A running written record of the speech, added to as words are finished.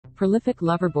Prolific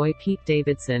loverboy Pete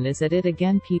Davidson is at it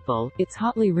again people. It's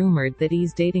hotly rumored that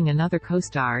he's dating another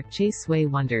co-star, Sui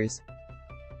Wonders.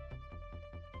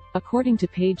 According to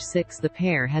Page 6, the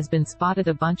pair has been spotted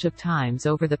a bunch of times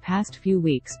over the past few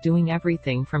weeks doing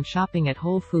everything from shopping at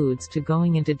Whole Foods to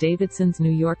going into Davidson's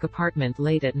New York apartment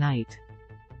late at night.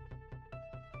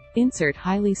 Insert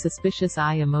highly suspicious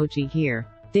eye emoji here.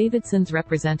 Davidson's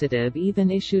representative even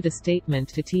issued a statement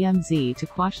to TMZ to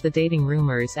quash the dating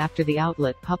rumors after the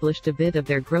outlet published a vid of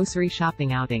their grocery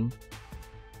shopping outing.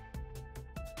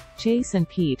 Chase and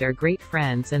Pete are great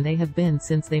friends and they have been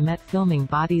since they met filming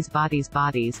Bodies,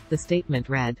 the statement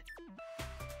read.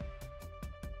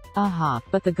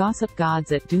 But the gossip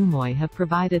gods at Dumoy have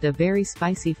provided a very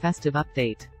spicy festive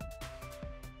update.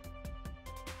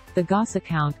 The Goss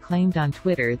account claimed on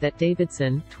Twitter that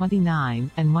Davidson,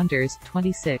 29, and Wonders,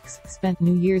 26, spent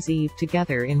New Year's Eve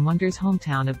together in Wonders'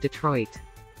 hometown of Detroit.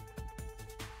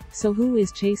 So who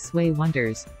is Sui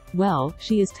Wonders? Well,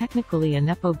 she is technically a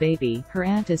nepo baby. Her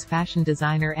aunt is fashion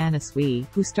designer Anna Sui,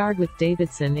 who starred with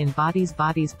Davidson in Bodies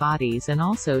and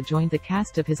also joined the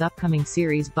cast of his upcoming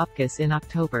series Bupkis in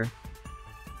October.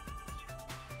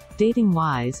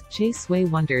 Dating-wise, Sui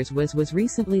Wonders was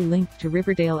recently linked to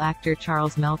Riverdale actor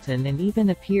Charles Melton and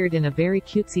even appeared in a very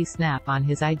cutesy snap on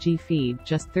his IG feed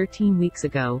just 13 weeks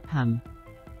ago.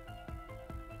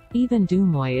 Even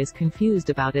Dumoy is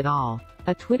confused about it all.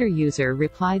 A Twitter user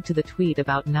replied to the tweet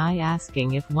about Nye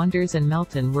asking if Wonders and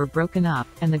Melton were broken up,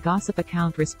 and the gossip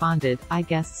account responded, "I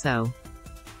guess so.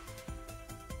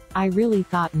 I really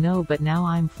thought no, but now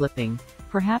I'm flipping.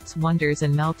 Perhaps Wonders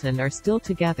and Melton are still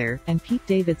together, and Pete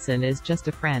Davidson is just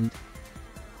a friend."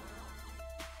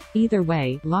 Either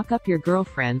way, lock up your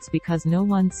girlfriends because no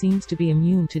one seems to be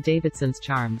immune to Davidson's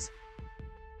charms.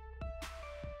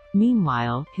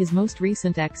 Meanwhile, his most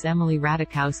recent ex Emily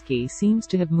Ratajkowski seems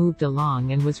to have moved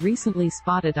along and was recently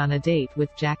spotted on a date with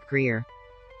Jack Greer.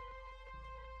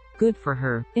 Good for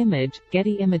her. Image,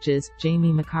 Getty Images,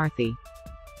 Jamie McCarthy.